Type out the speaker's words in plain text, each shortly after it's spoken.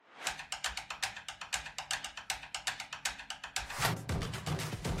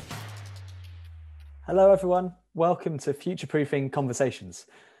Hello, everyone. Welcome to Future Proofing Conversations.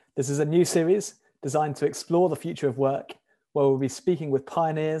 This is a new series designed to explore the future of work, where we'll be speaking with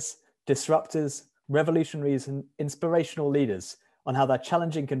pioneers, disruptors, revolutionaries, and inspirational leaders on how they're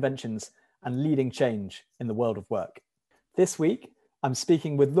challenging conventions and leading change in the world of work. This week, I'm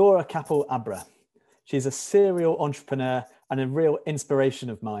speaking with Laura Capel-Abra. She's a serial entrepreneur and a real inspiration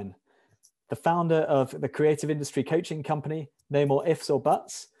of mine. The founder of the creative industry coaching company, No More Ifs or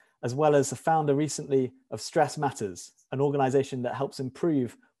Buts, as well as the founder recently of Stress Matters, an organization that helps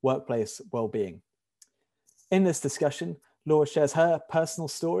improve workplace well-being. In this discussion, Laura shares her personal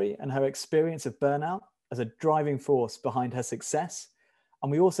story and her experience of burnout as a driving force behind her success.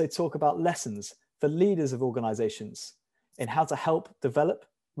 And we also talk about lessons for leaders of organizations in how to help develop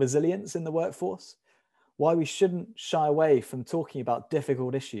resilience in the workforce, why we shouldn't shy away from talking about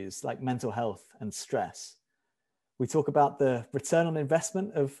difficult issues like mental health and stress. We talk about the return on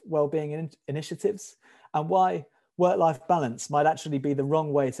investment of wellbeing initiatives and why work-life balance might actually be the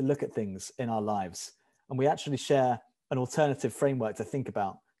wrong way to look at things in our lives. And we actually share an alternative framework to think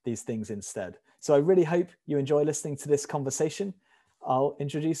about these things instead. So I really hope you enjoy listening to this conversation. I'll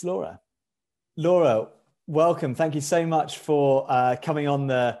introduce Laura. Laura, welcome. Thank you so much for coming on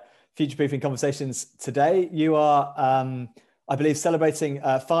the Future Proofing Conversations today. You are, I believe, celebrating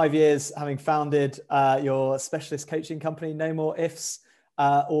 5 years having founded your specialist coaching company, No More Ifs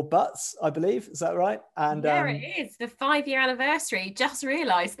or Buts, I believe. Is that right? And there it is, the 5-year anniversary. Just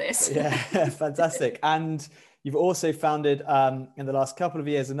realised this. Yeah, fantastic. And you've also founded in the last couple of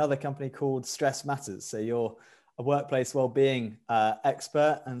years another company called Stress Matters. So you're a workplace wellbeing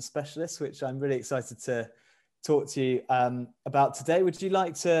expert and specialist, which I'm really excited to talk to you about today. Would you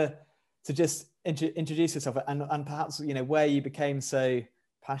like to just introduce yourself and perhaps, you know, where you became so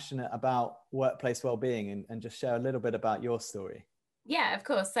passionate about workplace wellbeing and just share a little bit about your story? Yeah, of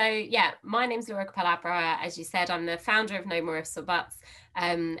course. So yeah, my name's Laura Capel-Abra. As you said, I'm the founder of No More Ifs or Buts.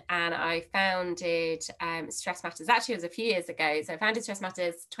 And I founded Stress Matters. Actually, it was a few years ago. So I founded Stress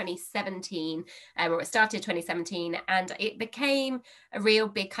Matters 2017, or it started 2017. And it became a real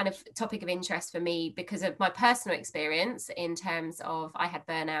big kind of topic of interest for me because of my personal experience in terms of I had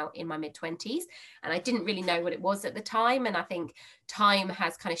burnout in my mid-20s and I didn't really know what it was at the time. And I think time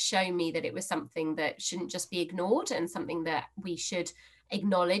has kind of shown me that it was something that shouldn't just be ignored and something that we should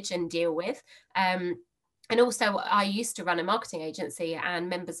acknowledge and deal with. And also, I used to run a marketing agency and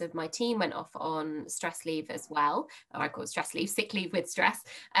members of my team went off on stress leave as well. Or I call it stress leave, sick leave with stress.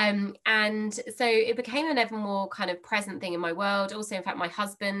 And so it became an ever more kind of present thing in my world. Also, in fact, my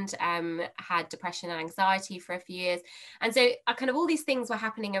husband had depression and anxiety for a few years. And so I kind of all these things were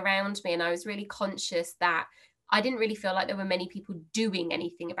happening around me. And I was really conscious that I didn't really feel like there were many people doing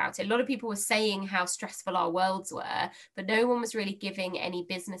anything about it. A lot of people were saying how stressful our worlds were, but no one was really giving any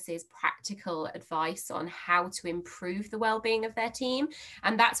businesses practical advice on how to improve the well-being of their team.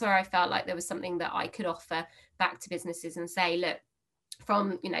 And that's where I felt like there was something that I could offer back to businesses and say, look,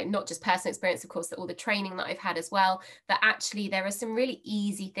 from, you know, not just personal experience, of course, that all the training that I've had as well, that actually there are some really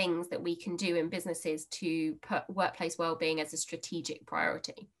easy things that we can do in businesses to put workplace well-being as a strategic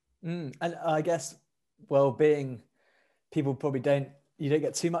priority. And I guess well-being, people probably you don't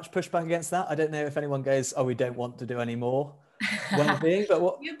get too much pushback against that. I don't know if anyone goes, oh, we don't want to do any more well-being, but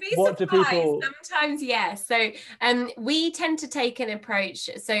what do people sometimes? Yes. So we tend to take an approach.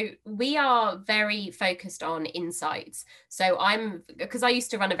 So we are very focused on insights. So because I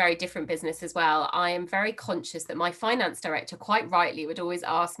used to run a very different business as well, I am very conscious that my finance director quite rightly would always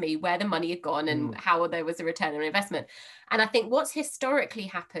ask me where the money had gone and how there was a return on investment. And I think what's historically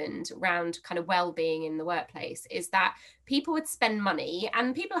happened around kind of well-being in the workplace is that people would spend money,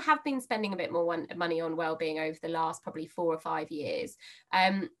 and people have been spending a bit more money on well-being over the last probably 4 or 5 years.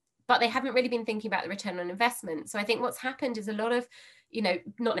 But they haven't really been thinking about the return on investment. So I think what's happened is a lot of, you know,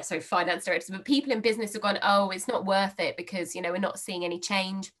 not necessarily finance directors, but people in business have gone, oh, it's not worth it because, you know, we're not seeing any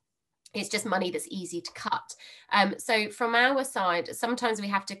change. It's just money that's easy to cut. So from our side, sometimes we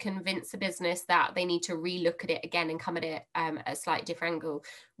have to convince a business that they need to relook at it again and come at it a slightly different angle.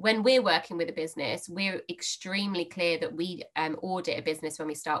 When we're working with a business, we're extremely clear that we audit a business when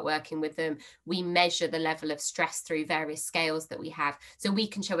we start working with them. We measure the level of stress through various scales that we have. So we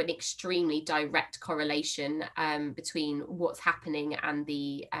can show an extremely direct correlation between what's happening and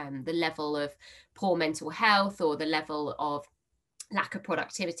the level of poor mental health or the level of lack of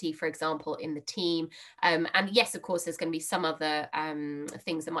productivity, for example, in the team. And yes, of course, there's going to be some other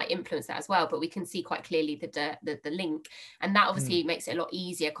things that might influence that as well, but we can see quite clearly the link. And that obviously makes it a lot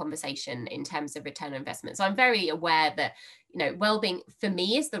easier conversation in terms of return on investment. So I'm very aware that, you know, well-being for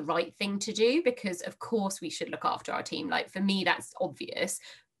me is the right thing to do because of course we should look after our team. Like for me, that's obvious.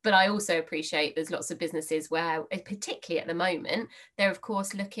 But I also appreciate there's lots of businesses where, particularly at the moment, they're of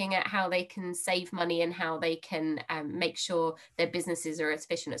course looking at how they can save money and how they can make sure their businesses are as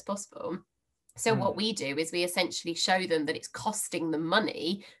efficient as possible. So what we do is we essentially show them that it's costing them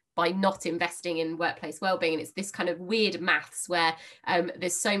money by not investing in workplace wellbeing. And it's this kind of weird maths where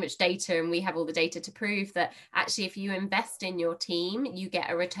there's so much data, and we have all the data to prove that actually if you invest in your team, you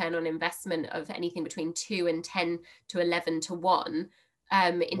get a return on investment of anything between 2 and 10 to 11 to 1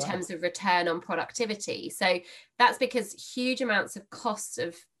 in terms of return on productivity. So that's because huge amounts of costs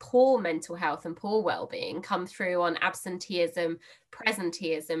of poor mental health and poor well-being come through on absenteeism,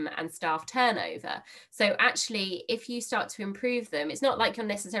 presenteeism, and staff turnover. So actually, if you start to improve them, it's not like you're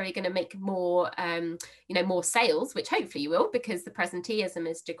necessarily going to make more, more sales, which hopefully you will, because the presenteeism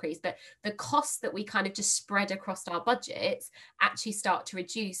is decreased, but the costs that we kind of just spread across our budgets actually start to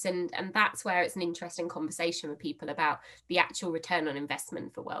reduce. And that's where it's an interesting conversation with people about the actual return on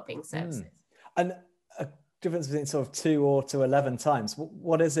investment for wellbeing services. And a difference between sort of 2 or to 11 times.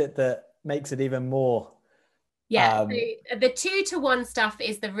 What is it that makes it even more? So the 2 to 1 stuff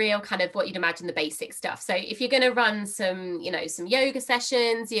is the real kind of what you'd imagine, the basic stuff. So if you're going to run some yoga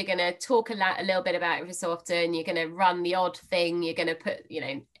sessions, you're going to talk a little bit about it every so often, you're going to run the odd thing, you're going to put,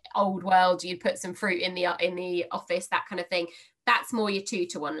 old world, you'd put some fruit in the office, that kind of thing. That's more your 2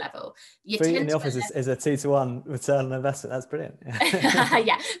 to 1 level. Fruit in the office is a 2 to 1 return on investment. That's brilliant.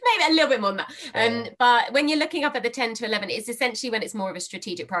 Yeah, maybe a little bit more than that. But when you're looking up at the 10 to 11, it's essentially when it's more of a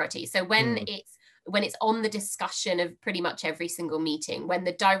strategic priority. So when it's on the discussion of pretty much every single meeting, when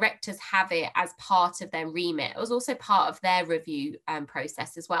the directors have it as part of their remit, it was also part of their review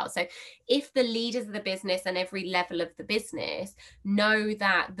process as well. So if the leaders of the business and every level of the business know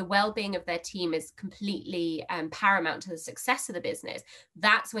that the well-being of their team is completely paramount to the success of the business,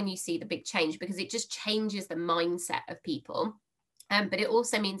 that's when you see the big change, because it just changes the mindset of people. But it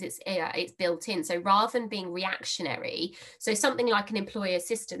also means it's built in. So rather than being reactionary, so something like an employee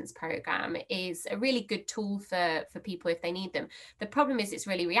assistance program is a really good tool for people if they need them. The problem is it's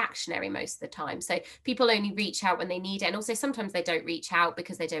really reactionary most of the time. So people only reach out when they need it. And also sometimes they don't reach out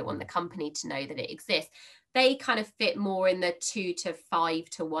because they don't want the company to know that it exists. They kind of fit more in the 2 to 5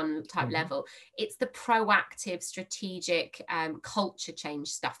 to 1 type level. It's the proactive, strategic culture change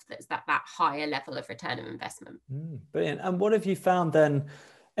stuff that's that higher level of return of investment. Brilliant. And what have you found then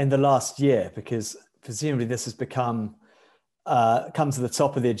in the last year? Because presumably this has come to the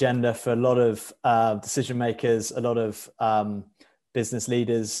top of the agenda for a lot of decision makers, a lot of business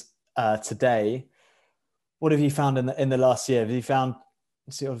leaders today. What have you found in the last year? Have you found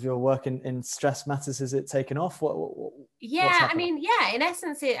sort of your work in stress matters, has it taken off? In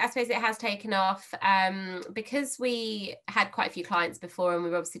essence, I suppose it has taken off because we had quite a few clients before, and we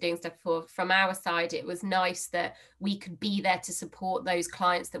were obviously doing stuff before. From our side, it was nice that we could be there to support those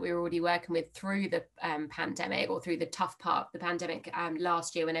clients that we were already working with through the pandemic, or through the tough part of the pandemic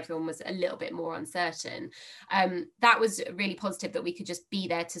last year when everyone was a little bit more uncertain. That was really positive that we could just be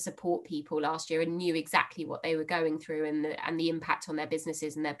there to support people last year and knew exactly what they were going through and the impact on their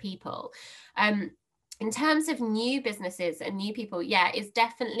businesses and their people. In terms of new businesses and new people, it's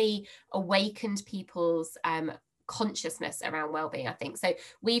definitely awakened people's consciousness around wellbeing, I think. So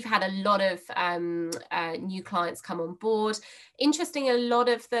we've had a lot of new clients come on board. Interesting, a lot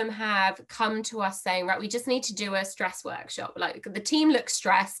of them have come to us saying, right, we just need to do a stress workshop. Like, the team looks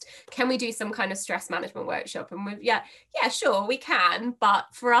stressed. Can we do some kind of stress management workshop? And sure, we can. But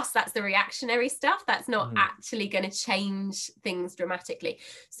for us, that's the reactionary stuff. That's not actually going to change things dramatically.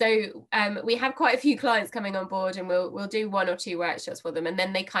 So we have quite a few clients coming on board, and we'll do 1 or 2 workshops for them. And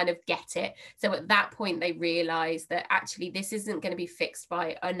then they kind of get it. So at that point, they realize that actually this isn't going to be fixed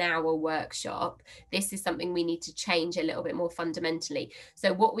by an hour workshop. This is something we need to change a little bit more fundamentally.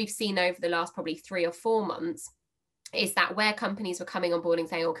 So what we've seen over the last probably 3 or 4 months is that where companies were coming on board and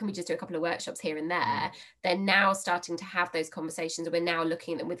saying, oh, can we just do a couple of workshops here and there? They're now starting to have those conversations. And we're now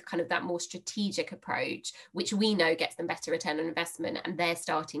looking at them with kind of that more strategic approach, which we know gets them better return on investment. And they're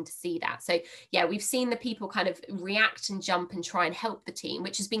starting to see that. So we've seen the people kind of react and jump and try and help the team,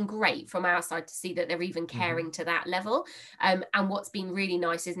 which has been great from our side to see that they're even caring to that level. And what's been really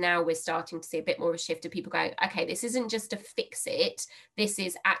nice is now we're starting to see a bit more of a shift of people going, okay, this isn't just to fix it. This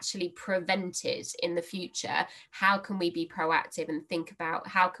is actually prevented in the future. How can we be proactive and think about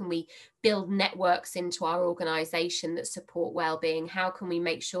how can we build networks into our organization that support well-being? How can we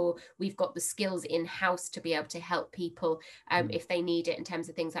make sure we've got the skills in-house to be able to help people if they need it, in terms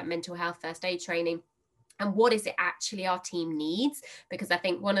of things like mental health, first aid training? and what is it actually our team needs? Because I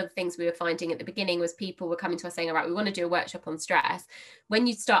think one of the things we were finding at the beginning was people were coming to us saying, all right, we want to do a workshop on stress. When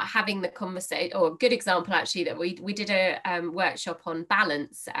you start having the conversation, or a good example actually, that we did a workshop on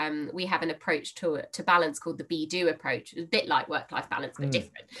balance. We have an approach to balance called the be-do approach. It's a bit like work-life balance, but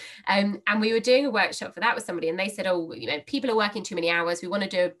different. And we were doing a workshop for that with somebody, and they said, oh, people are working too many hours. We want to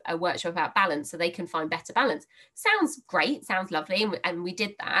do a workshop about balance so they can find better balance. Sounds great, sounds lovely. And we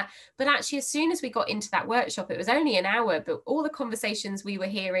did that. But actually, as soon as we got into that workshop, it was only an hour, but all the conversations we were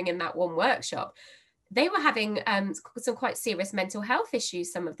hearing in that one workshop, they were having some quite serious mental health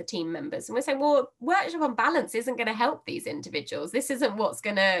issues, some of the team members. And we're saying, well, workshop on balance isn't going to help these individuals. This isn't what's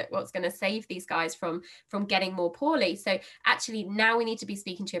going to save these guys from getting more poorly. So actually now we need to be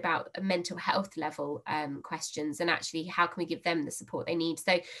speaking to you about a mental health level questions, and actually how can we give them the support they need.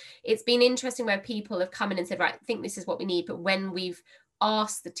 So it's been interesting where people have come in and said, right, I think this is what we need. But when we've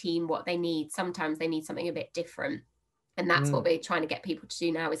asked the team what they need, sometimes they need something a bit different. And that's what we're trying to get people to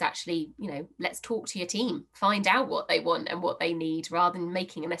do now, is actually, let's talk to your team, find out what they want and what they need, rather than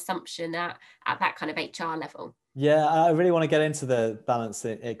making an assumption at that kind of HR level. Yeah, I really want to get into the balance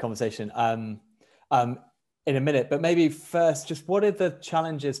conversation in a minute, but maybe first, just what are the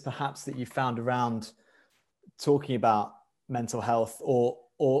challenges perhaps that you found around talking about mental health, or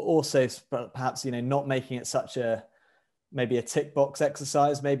also perhaps, not making it such maybe a tick box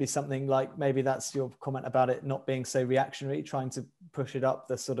exercise, maybe something like, maybe that's your comment about it not being so reactionary, trying to push it up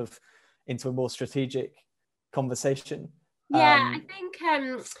the sort of into a more strategic conversation. Yeah, I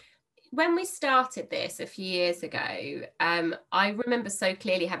think when we started this a few years ago, I remember so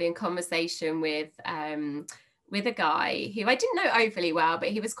clearly having a conversation with a guy who I didn't know overly well, but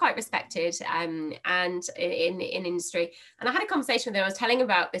he was quite respected and in industry. And I had a conversation with him. I was telling him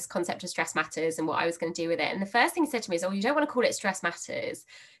about this concept of stress matters and what I was going to do with it. And the first thing he said to me is, oh, you don't want to call it stress matters,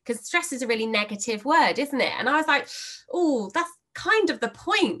 because stress is a really negative word, isn't it? And I was like, oh, that's kind of the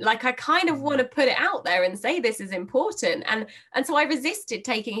point. Like, I kind of want to put it out there and say this is important. And so I resisted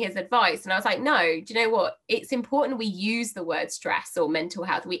taking his advice, and I was like, no, do you know what, it's important we use the word stress or mental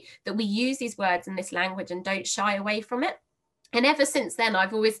health, that we use these words in this language and don't shy away from it. And ever since then, I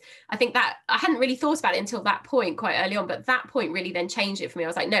think that I hadn't really thought about it until that point quite early on, but that point really then changed it for me. I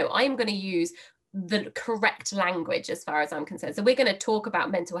was like, no, I am going to use the correct language as far as I'm concerned. So we're going to talk about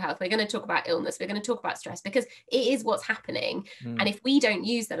mental health, we're going to talk about illness, we're going to talk about stress, because it is what's happening. And if we don't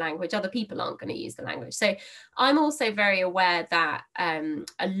use the language, other people aren't going to use the language. So I'm also very aware that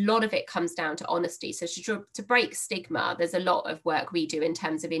a lot of it comes down to honesty. So to break stigma, there's a lot of work we do in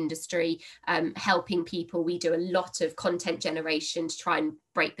terms of industry, helping people. We do a lot of content generation to try and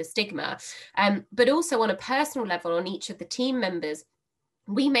break the stigma, but also on a personal level, on each of the team members,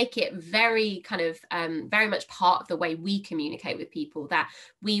 we make it very kind of very much part of the way we communicate with people, that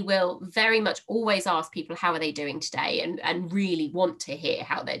we will very much always ask people, how are they doing today, and really want to hear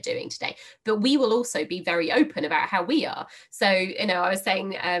how they're doing today. But we will also be very open about how we are. So, I was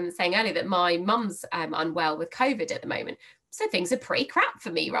saying earlier that my mum's unwell with COVID at the moment. So things are pretty crap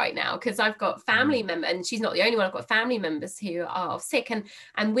for me right now, because I've got family members, and she's not the only one. I've got family members who are sick,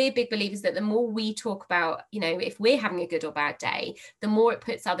 and we're big believers that the more we talk about, if we're having a good or bad day, the more it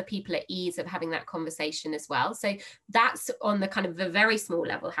puts other people at ease of having that conversation as well. So that's on the kind of the very small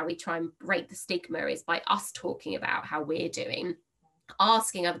level, how we try and break the stigma, is by us talking about how we're doing,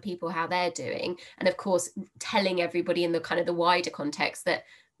 asking other people how they're doing, and of course telling everybody in the kind of the wider context that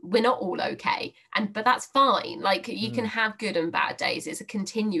we're not all okay, but that's fine. Like, you can have good and bad days. It's a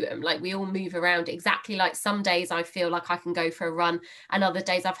continuum. Like, we all move around. Exactly like some days I feel like I can go for a run, and other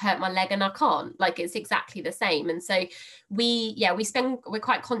days I've hurt my leg and I can't. Like, it's exactly the same. And so we're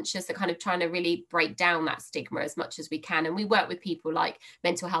quite conscious of kind of trying to really break down that stigma as much as we can. And we work with people like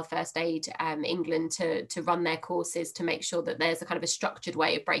Mental Health First Aid England to run their courses to make sure that there's a kind of a structured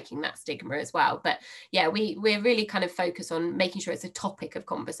way of breaking that stigma as well. But yeah, we're really kind of focused on making sure it's a topic of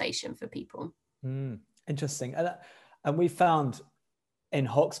conversation for people. Interesting. And we found in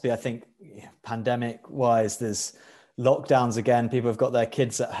Hoxby, I think, pandemic wise, there's lockdowns again, people have got their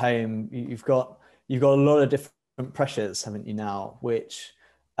kids at home, you've got a lot of different pressures, haven't you now, which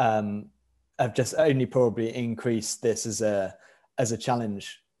have just only probably increased this as a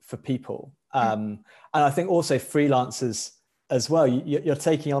challenge for people. And I think also freelancers as well, you're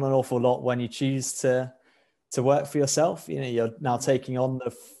taking on an awful lot when you choose to work for yourself. You're now taking on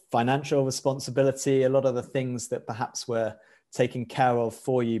the financial responsibility, a lot of the things that perhaps were taken care of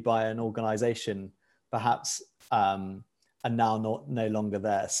for you by an organization, perhaps are now no longer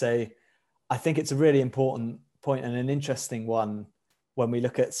there. So I think it's a really important point and an interesting one when we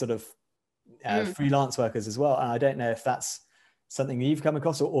look at sort of freelance workers as well. And I don't know if that's something you've come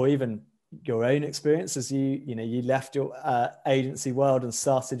across, or even your own experience as you left your agency world and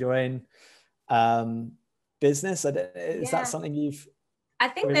started your own business? Is that something you've I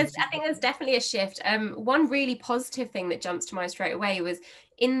think there's definitely a shift. One really positive thing that jumps to mind straight away was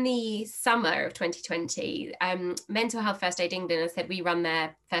in the summer of 2020, Mental Health First Aid England has said we run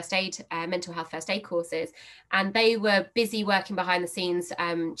their first aid, mental health first aid courses, and they were busy working behind the scenes,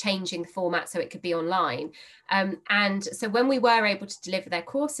 changing the format so it could be online. And so when we were able to deliver their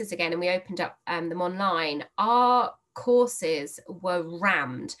courses again and we opened up them online, our courses were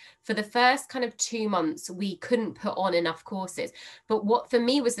rammed. For the first kind of 2 months, we couldn't put on enough courses. But what for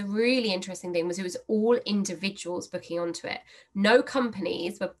me was the really interesting thing was it was all individuals booking onto it. No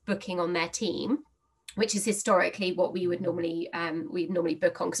companies were booking on their team, which is historically what we would normally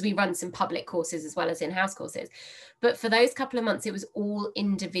book on, because we run some public courses as well as in-house courses. But for those couple of months, it was all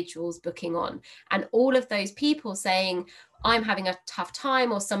individuals booking on, and all of those people saying, I'm having a tough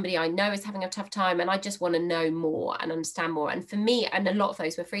time, or somebody I know is having a tough time, and I just want to know more and understand more. And for me, and a lot of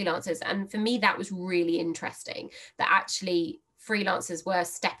those were freelancers, and for me that was really interesting, that actually freelancers were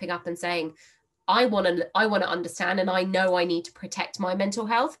stepping up and saying, I want to understand, and I know I need to protect my mental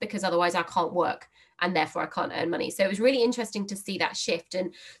health because otherwise I can't work and therefore I can't earn money. So it was really interesting to see that shift.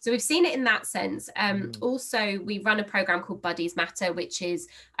 And so we've seen it in that sense. Also, we run a program called Buddies Matter, which is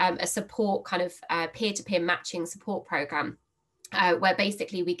a support kind of peer-to-peer matching support program. Where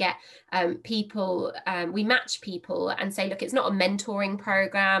basically we get people, we match people and say, look, it's not a mentoring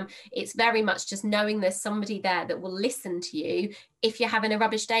program. It's very much just knowing there's somebody there that will listen to you if you're having a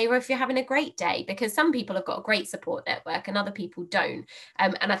rubbish day or if you're having a great day, because some people have got a great support network and other people don't.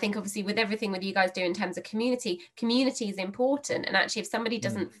 And I think obviously with everything with you guys do in terms of community is important. And actually if somebody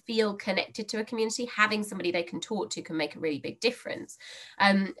doesn't feel connected to a community, having somebody they can talk to can make a really big difference.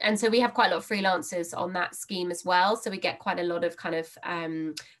 And so we have quite a lot of freelancers on that scheme as well. So we get quite a lot of kind of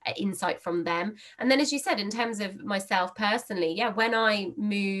insight from them. And then, as you said, in terms of myself personally, when I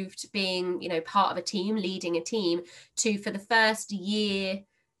moved being, part of a team, leading a team, to for the first year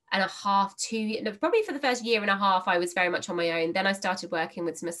and a half, probably for the first year and a half, I was very much on my own. Then I started working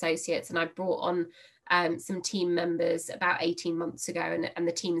with some associates and I brought on some team members about 18 months ago, and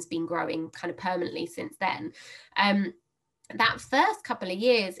the team's been growing kind of permanently since then. That first couple of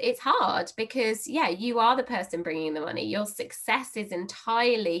years, it's hard because, you are the person bringing the money. Your success is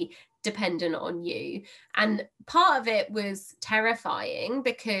entirely dependent on you. And part of it was terrifying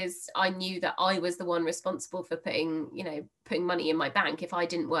because I knew that I was the one responsible for putting money in my bank. If I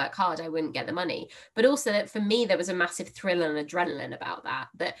didn't work hard, I wouldn't get the money. But also that for me, there was a massive thrill and adrenaline about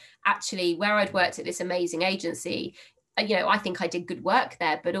that actually where I'd worked at this amazing agency, I think I did good work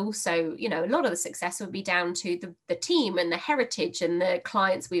there, but also, a lot of the success would be down to the team and the heritage and the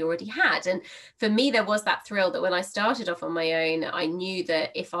clients we already had. And for me, there was that thrill that when I started off on my own, I knew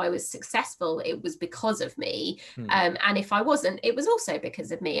that if I was successful, it was because of me. And if I wasn't, it was also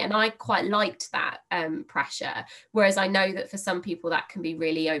because of me. And I quite liked that pressure. Whereas I know that for some people that can be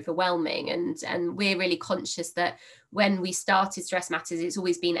really overwhelming. And we're really conscious that when we started Stress Matters, it's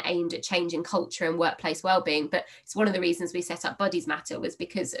always been aimed at changing culture and workplace wellbeing. But it's one of the reasons we set up Buddies Matter was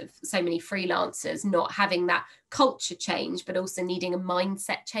because of so many freelancers not having that culture change, but also needing a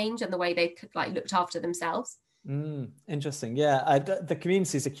mindset change and the way they could looked after themselves. Interesting. Yeah. The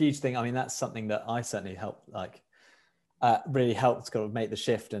community is a huge thing. I mean, that's something that I certainly helped, really helped kind of make the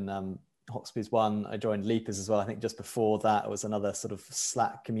shift. And Hawksby's one, I joined Leapers as well. I think just before that, it was another sort of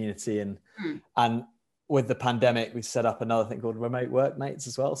Slack community. And with the pandemic, we set up another thing called Remote Workmates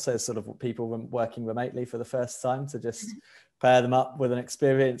as well. So sort of people working remotely for the first time to just pair them up with an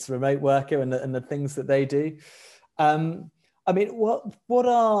experienced remote worker and the things that they do. I mean, what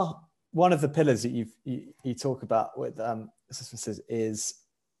are one of the pillars that you talk about with assessments is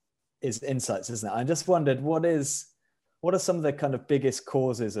insights, isn't it? I just wondered what are some of the kind of biggest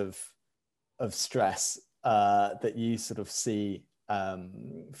causes of stress that you sort of see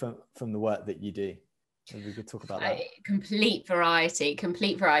from the work that you do? Maybe we could talk about that. Complete variety.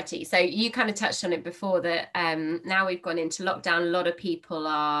 So you kind of touched on it before that now we've gone into lockdown, a lot of people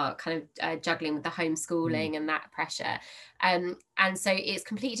are kind of juggling with the homeschooling and that pressure. And so it's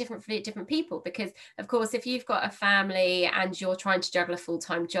completely different for different people because, of course, if you've got a family and you're trying to juggle a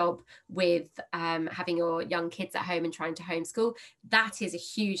full-time job with having your young kids at home and trying to homeschool, that is a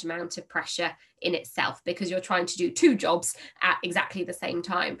huge amount of pressure in itself because you're trying to do two jobs at exactly the same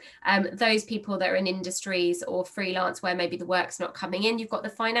time. Those people that are in industries or freelance where maybe the work's not coming in, you've got the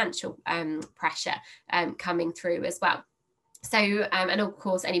financial pressure coming through as well. So, and of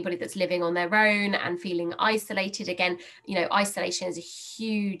course, anybody that's living on their own and feeling isolated, again, isolation is a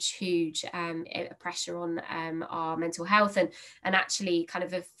huge pressure on our mental health, and actually kind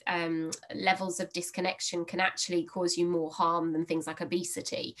of levels of disconnection can actually cause you more harm than things like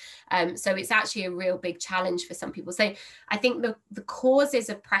obesity. So it's actually a real big challenge for some people. So I think the causes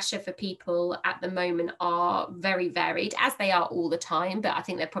of pressure for people at the moment are very varied, as they are all the time, but I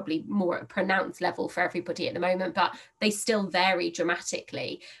think they're probably more at a pronounced level for everybody at the moment, but they still vary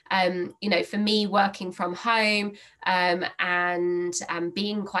dramatically. For me, working from home and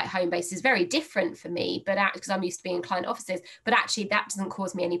being quite home based is very different for me, but because I'm used to being in client offices, but actually that doesn't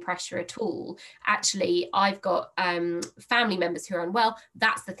cause me any pressure at all. Actually, I've got family members who are unwell.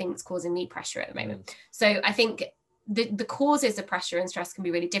 That's the thing that's causing me pressure at the moment. So I think the causes of pressure and stress can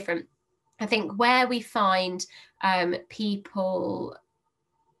be really different. I think where we find people,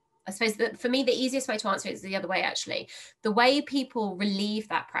 I suppose that for me, the easiest way to answer it is the other way, actually. The way people relieve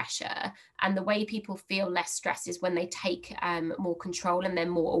that pressure and the way people feel less stress is when they take more control and they're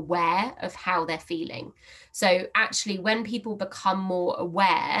more aware of how they're feeling. So actually, when people become more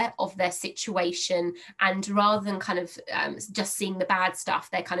aware of their situation, and rather than kind of just seeing the bad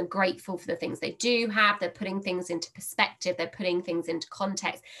stuff, they're kind of grateful for the things they do have, they're putting things into perspective, they're putting things into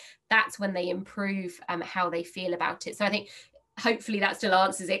context, that's when they improve how they feel about it. So I think hopefully that still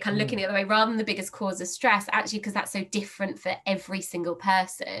answers it, kind of looking at the way rather than the biggest cause of stress, actually, because that's so different for every single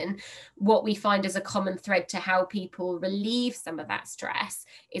person. What we find as a common thread to how people relieve some of that stress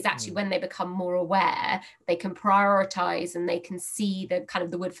is actually when they become more aware, they can prioritize and they can see the kind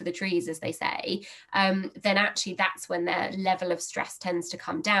of the wood for the trees, as they say, then actually that's when their level of stress tends to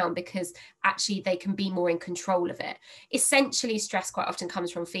come down, because actually they can be more in control of it. Essentially, stress quite often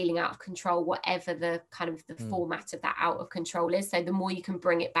comes from feeling out of control, whatever the kind of the format of that out of control is. So the more you can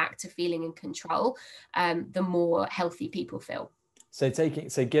bring it back to feeling in control, the more healthy people feel. So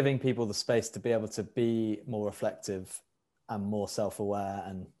giving people the space to be able to be more reflective and more self-aware,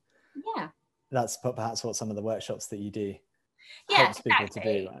 and that's perhaps what some of the workshops that you do helps people to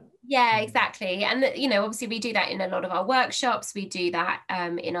do, right? Yeah, exactly. And obviously we do that in a lot of our workshops. We do that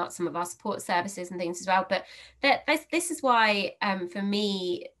in some of our support services and things as well. But this is why, for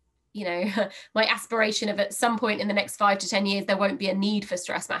me, my aspiration of at some point in the next 5 to 10 years, there won't be a need for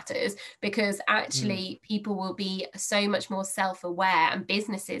Stress Matters, because actually people will be so much more self-aware and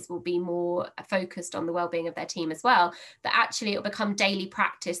businesses will be more focused on the well-being of their team as well, that actually it'll become daily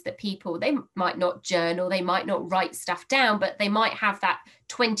practice that people, they might not journal, they might not write stuff down, but they might have that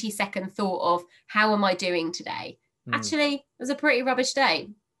 20-second thought of, how am I doing today? Actually, it was a pretty rubbish day,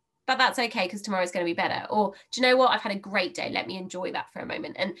 but that's okay, because tomorrow's going to be better. Or, do you know what? I've had a great day. Let me enjoy that for a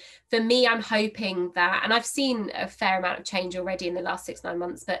moment. And for me, I'm hoping that, and I've seen a fair amount of change already in the last 6-9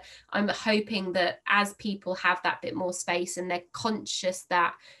 months, but I'm hoping that as people have that bit more space and they're conscious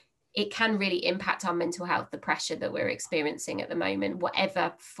that it can really impact our mental health, the pressure that we're experiencing at the moment,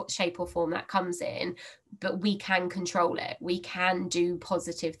 whatever shape or form that comes in, but we can control it. We can do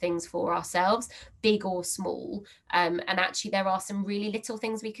positive things for ourselves, big or small. And actually, there are some really little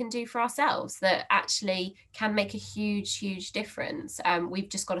things we can do for ourselves that actually can make a huge difference. We've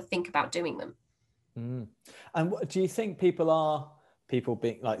just got to think about doing them. And do you think people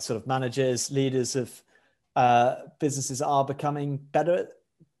being like sort of managers, leaders of businesses are becoming better at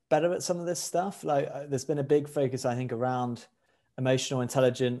some of this stuff? Like there's been a big focus, I think, around emotional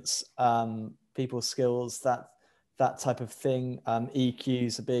intelligence, people skills, that type of thing. EQ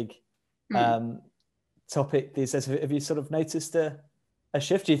is a big topic these days. Have you sort of noticed a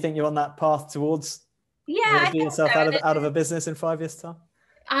shift? Do you think you're on that path towards be yourself out of a business in 5 years' time?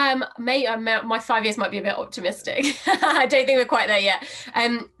 My 5 years might be a bit optimistic. I don't think we're quite there yet.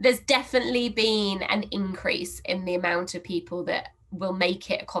 There's definitely been an increase in the amount of people that will make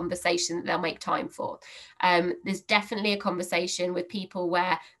it a conversation that they'll make time for. There's definitely a conversation with people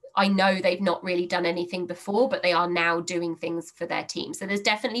where I know they've not really done anything before, but they are now doing things for their team. So there's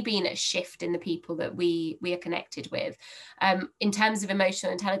definitely been a shift in the people that we are connected with. In terms of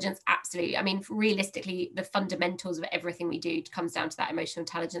emotional intelligence, absolutely. I mean, realistically, the fundamentals of everything we do comes down to that emotional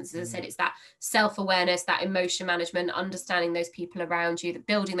intelligence. As I said, it's that self-awareness, that emotion management, understanding those people around you, that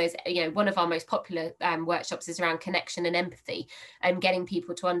building those, one of our most popular workshops is around connection and empathy, and getting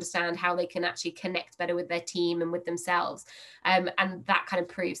people to understand how they can actually connect better with their team and with themselves. And that kind of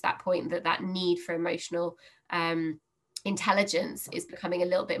proves that point, that need for emotional intelligence is becoming a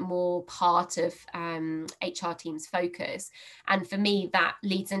little bit more part of HR teams' focus. And for me, that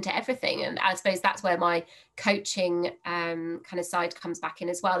leads into everything. And I suppose that's where my coaching kind of side comes back in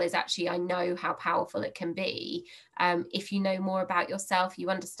as well, is actually I know how powerful it can be. If you know more about yourself, you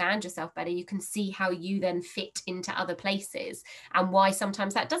understand yourself better, you can see how you then fit into other places, and why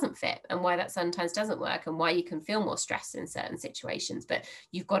sometimes that doesn't fit, and why that sometimes doesn't work, and why you can feel more stressed in certain situations. But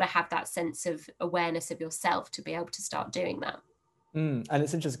you've got to have that sense of awareness of yourself to be able to start doing that. And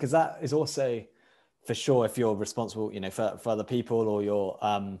it's interesting because that is also, for sure, if you're responsible, for other people, or you're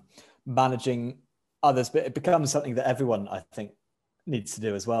managing others, but it becomes something that everyone, I think, needs to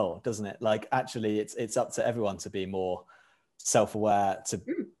do as well, doesn't it? Like, actually, it's up to everyone to be more self-aware, to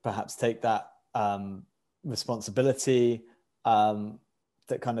perhaps take that responsibility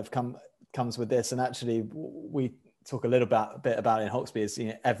that kind of comes with this. And actually, we talk a little bit about in Hoxby is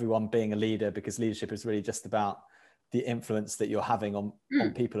everyone being a leader, because leadership is really just about the influence that you're having on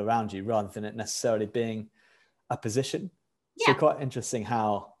people around you, rather than it necessarily being a position. So quite interesting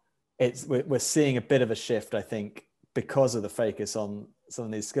how we're seeing a bit of a shift, I think, because of the focus on some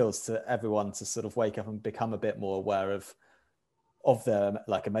of these skills, to everyone to sort of wake up and become a bit more aware of their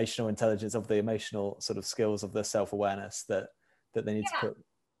like emotional intelligence, of the emotional sort of skills, of the self-awareness that they need to put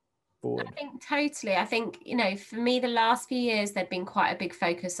forward. I think totally. I think, for me, the last few years, there'd been quite a big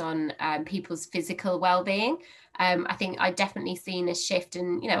focus on people's physical well-being. I think I definitely seen a shift,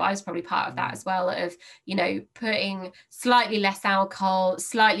 and, I was probably part of that as well, of, putting slightly less alcohol,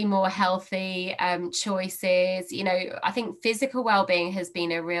 slightly more healthy choices. I think physical well-being has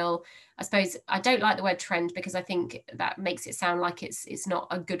been a real, I suppose, I don't like the word trend, because I think that makes it sound like it's not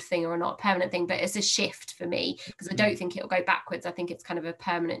a good thing or not a permanent thing, but it's a shift for me, because I don't think it'll go backwards. I think it's kind of a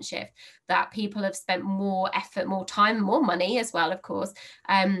permanent shift, that people have spent more effort, more time, more money as well, of course,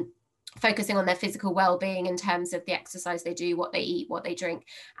 focusing on their physical well-being in terms of the exercise they do, what they eat, what they drink.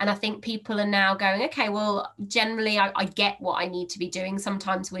 And I think people are now going, okay, well, generally I get what I need to be doing.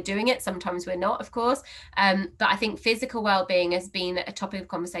 Sometimes we're doing it, sometimes we're not, of course. But I think physical well-being has been a topic of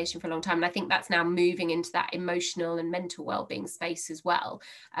conversation for a long time. And I think that's now moving into that emotional and mental well-being space as well.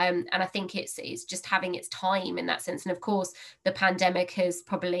 And I think it's just having its time in that sense. And of course, the pandemic has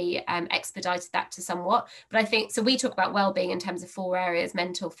probably expedited that to somewhat. But I think, so we talk about well-being in terms of 4 areas: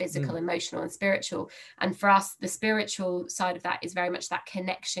 mental, physical, emotional, and spiritual. And for us, the spiritual side of that is very much that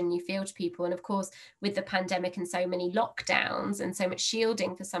connection you feel to people. And of course, with the pandemic and so many lockdowns and so much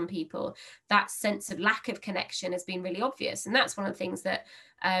shielding for some people, that sense of lack of connection has been really obvious. And that's one of the things that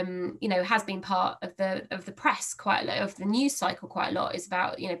has been part of the press quite a lot, of the news cycle quite a lot, is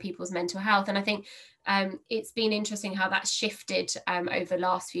about people's mental health. And I think it's been interesting how that's shifted over the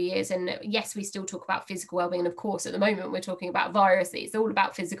last few years. And yes, we still talk about physical well-being, and of course at the moment we're talking about virus. It's all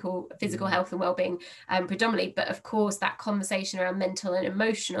about physical health and well-being predominantly, but of course that conversation around mental and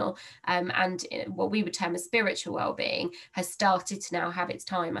emotional and what we would term as spiritual well-being has started to now have its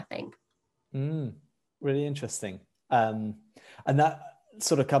time, I think. Really interesting. And that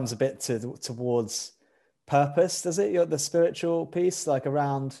sort of comes a bit towards purpose, does it? The spiritual piece, like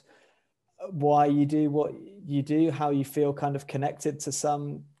around why you do what you do, how you feel kind of connected to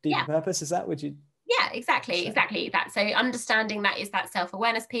some deeper purpose. Is that, would you? Yeah, exactly that. So understanding that is that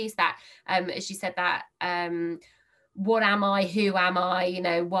self-awareness piece, that as you said, that what am I, who am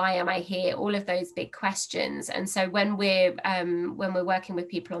I, why am I here, all of those big questions. And so when we're working with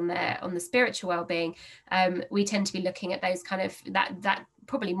people on the spiritual well-being, we tend to be looking at those kind of that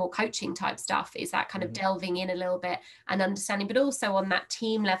probably more coaching type stuff, is that kind of delving in a little bit and understanding, but also on that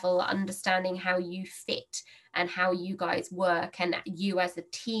team level, understanding how you fit and how you guys work, and you as a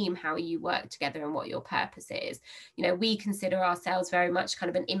team, how you work together and what your purpose is. We consider ourselves very much kind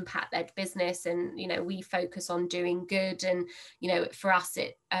of an impact-led business, and we focus on doing good. And for us,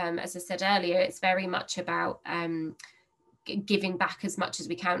 it as I said earlier, it's very much about giving back as much as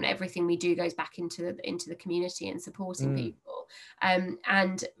we can. Everything we do goes back into the community and supporting people.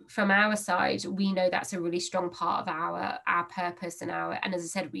 And from our side, we know that's a really strong part of our purpose and as I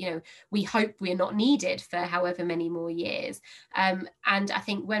said, we hope we're not needed for however many more years. And I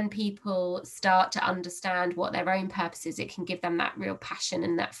think when people start to understand what their own purpose is, it can give them that real passion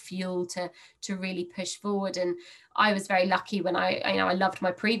and that fuel to really push forward. And I was very lucky when I loved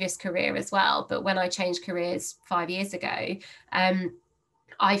my previous career as well, but when I changed careers 5 years ago,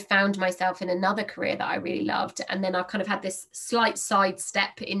 I found myself in another career that I really loved. And then I've kind of had this slight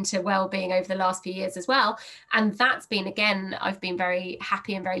sidestep into well-being over the last few years as well. And that's been, again, I've been very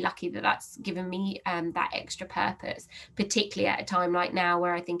happy and very lucky that that's given me that extra purpose, particularly at a time like now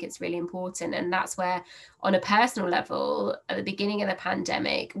where I think it's really important. And that's where, on a personal level, at the beginning of the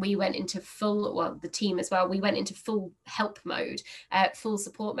pandemic, we went into full, well, the team as well, we went into full help mode, full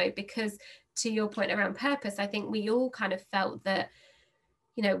support mode, because to your point around purpose, I think we all kind of felt that,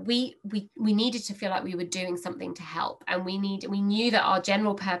 you know, we needed to feel like we were doing something to help, and we knew that our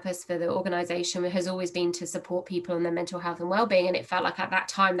general purpose for the organization has always been to support people in their mental health and well-being, and it felt like at that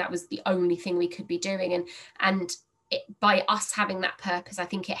time that was the only thing we could be doing, and by us having that purpose, I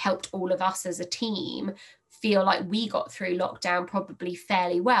think it helped all of us as a team feel like we got through lockdown probably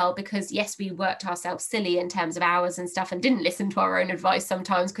fairly well, because yes, we worked ourselves silly in terms of hours and stuff and didn't listen to our own advice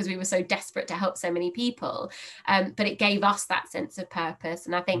sometimes because we were so desperate to help so many people, but it gave us that sense of purpose.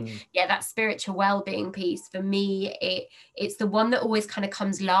 And I think that spiritual well-being piece for me, it's the one that always kind of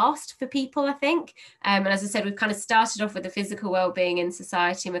comes last for people, I think, and as I said, we've kind of started off with the physical well-being in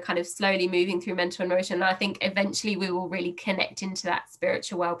society, and we're kind of slowly moving through mental and emotional, and I think eventually we will really connect into that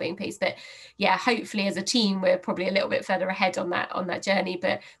spiritual well-being piece. But yeah, hopefully as a team we're probably a little bit further ahead on that journey,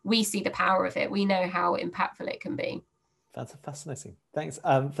 but we see the power of it. We know how impactful it can be. That's fascinating. Thanks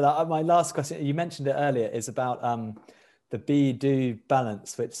for that. My last question, you mentioned it earlier, is about the be-do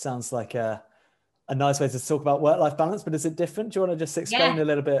balance, which sounds like a nice way to talk about work-life balance, but is it different? Do you want to just explain a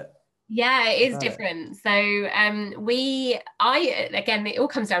little bit? Yeah, it is different. So again, it all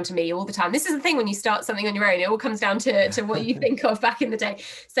comes down to me all the time. This is the thing, when you start something on your own, it all comes down to what you think of back in the day.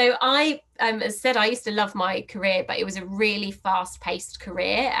 So as I said, I used to love my career, but it was a really fast-paced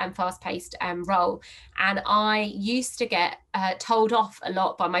career and fast-paced role. And I used to get told off a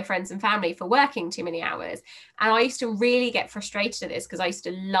lot by my friends and family for working too many hours. And I used to really get frustrated at this, because I used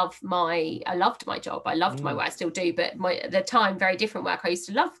to loved my job. I loved my work, I still do, but at the time, very different work. I used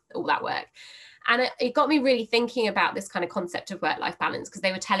to love all that work. And it got me really thinking about this kind of concept of work-life balance, because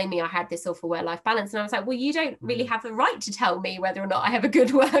they were telling me I had this awful work-life balance. And I was like, well, you don't really have the right to tell me whether or not I have a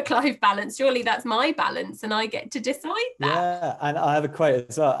good work-life balance. Surely that's my balance and I get to decide that. Yeah, and I have a quote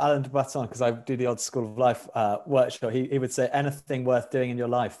as well, Alain de Botton, because I do the odd School of Life workshop. He would say, anything worth doing in your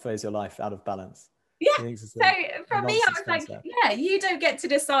life throws your life out of balance. Yeah. So for me, I was like, yeah, you don't get to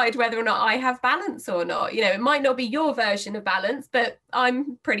decide whether or not I have balance or not. You know, it might not be your version of balance, but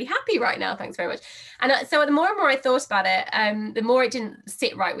I'm pretty happy right now. Thanks very much. And so the more and more I thought about it, the more it didn't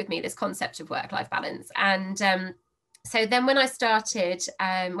sit right with me, this concept of work-life balance. And so then when I started,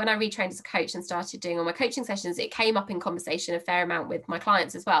 when I retrained as a coach and started doing all my coaching sessions, it came up in conversation a fair amount with my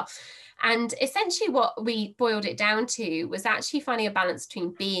clients as well. And essentially what we boiled it down to was actually finding a balance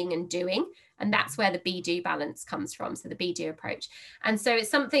between being and doing. And that's where the be-do balance comes from. So the be-do approach. And so it's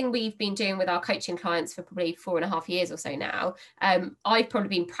something we've been doing with our coaching clients for probably 4.5 years or so now. I've probably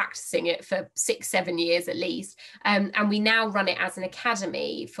been practicing it for 6-7 years at least. And we now run it as an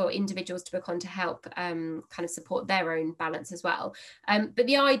academy for individuals to book on to help kind of support their own balance as well. But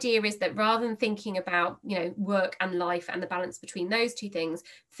the idea is that rather than thinking about, you know, work and life and the balance between those two things,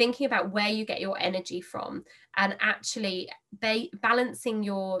 thinking about where you get your energy from, and actually balancing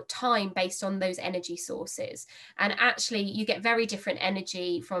your time based on those energy sources. And actually you get very different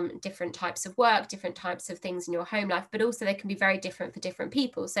energy from different types of work, different types of things in your home life, but also they can be very different for different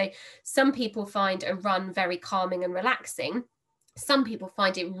people. So some people find a run very calming and relaxing. Some people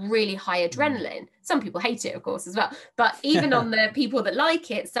find it really high adrenaline. Some people hate it, of course, as well. But even on the people that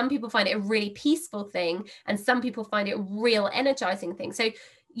like it, some people find it a really peaceful thing, and some people find it a real energizing thing. So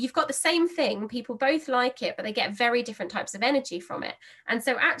you've got the same thing, people both like it, but they get very different types of energy from it. And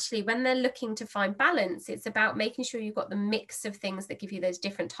so actually when they're looking to find balance, it's about making sure you've got the mix of things that give you those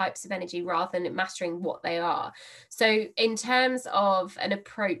different types of energy rather than it mastering what they are. So in terms of an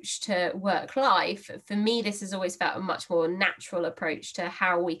approach to work life, for me, this has always felt a much more natural approach to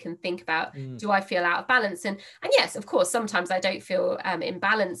how we can think about, do I feel out of balance? And yes, of course, sometimes I don't feel in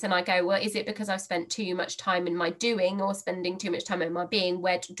balance, and I go, well, is it because I've spent too much time in my doing or spending too much time in my being?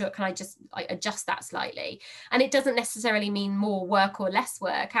 Where can I just adjust that slightly? And it doesn't necessarily mean more work or less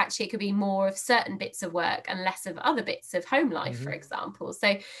work. Actually, it could be more of certain bits of work and less of other bits of home life, for example.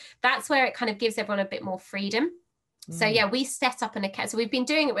 So that's where it kind of gives everyone a bit more freedom. So yeah, we set up an account. So we've been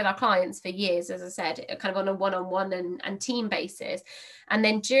doing it with our clients for years, as I said, kind of on a one-on-one and team basis. And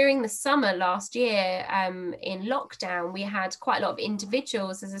then during the summer last year, in lockdown, we had quite a lot of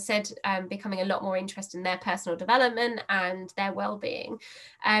individuals, as I said, becoming a lot more interested in their personal development and their well-being.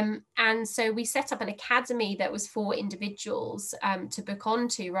 And so we set up an academy that was for individuals to book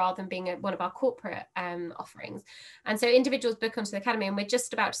onto, rather than being one of our corporate offerings. And so individuals book onto the academy, and we're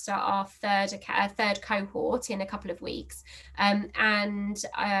just about to start our third cohort in a couple of weeks.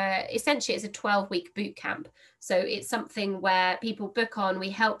 Essentially it's a 12-week boot camp. So it's something where people book on,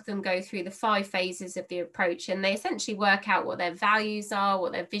 we help them go through the 5 phases of the approach, and they essentially work out what their values are,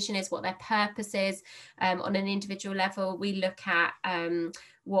 what their vision is, what their purpose is. On an individual level, we look at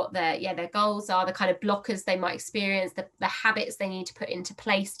what their goals are, the kind of blockers they might experience, the habits they need to put into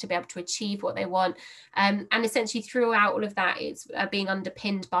place to be able to achieve what they want. And essentially throughout all of that, it's being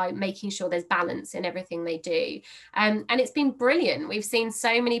underpinned by making sure there's balance in everything they do. And it's been brilliant. We've seen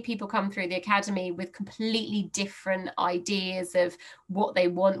so many people come through the academy with completely different ideas of what they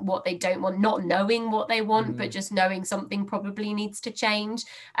want, what they don't want, not knowing what they want, but just knowing something probably needs to change.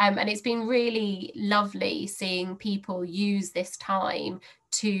 And it's been really lovely seeing people use this time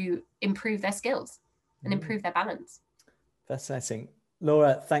to improve their skills and improve their balance. Fascinating.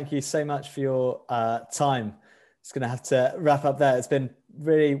 Laura, thank you so much for your time. It's going to have to wrap up there. It's been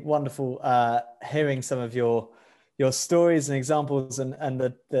really wonderful hearing some of your stories and examples and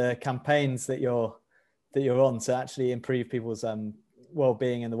the campaigns that you're on to actually improve people's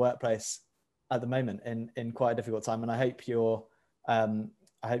well-being in the workplace at the moment in quite a difficult time. And I hope your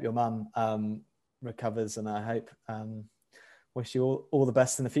mum recovers, and I hope wish you all the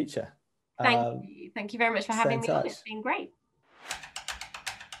best in the future. Thank you very much for having me on. It's been great.